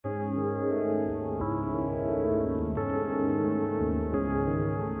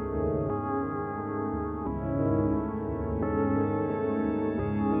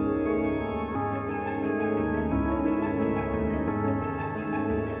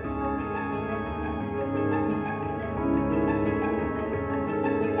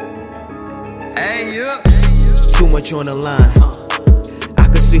Hey, yeah. Too much on the line. I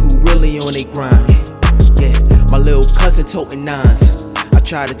can see who really on they grind. Yeah, my little cousin toting nines. I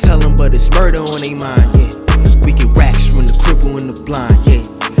try to tell him, but it's murder on they mind. Yeah, we get racks from the cripple and the blind. Yeah,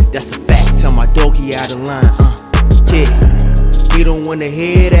 that's a fact. Tell my dog he out of line. Yeah, he don't wanna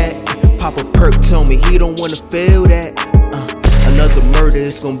hear that. Papa Perk told me he don't wanna feel that. Another murder,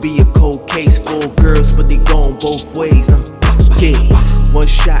 it's gonna be a cold case. 4 girls, but they going both ways. Yeah, 1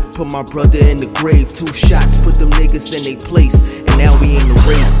 shot put my brother in the grave. 2 shots put them niggas in their place. And now we in the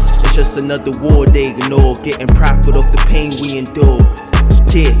race. It's just another war they ignore. Getting profit off the pain we endure.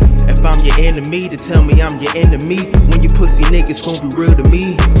 Yeah, if I'm your enemy, then tell me I'm your enemy. When you pussy niggas gon' be real to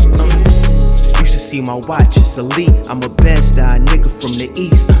me. You should see my watch, it's elite. I'm a bad-style nigga from the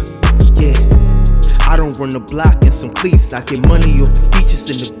east. Yeah, I don't run the block in some cleats. I get money off the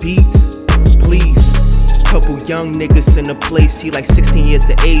features and the beats. Please, couple young niggas in the place. He like 16 years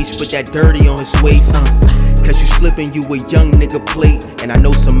of age, but that dirty on his waist. Cause you slipping, you a young nigga plate. And I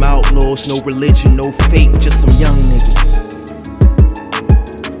know some outlaws, no religion, no fate, just some young niggas.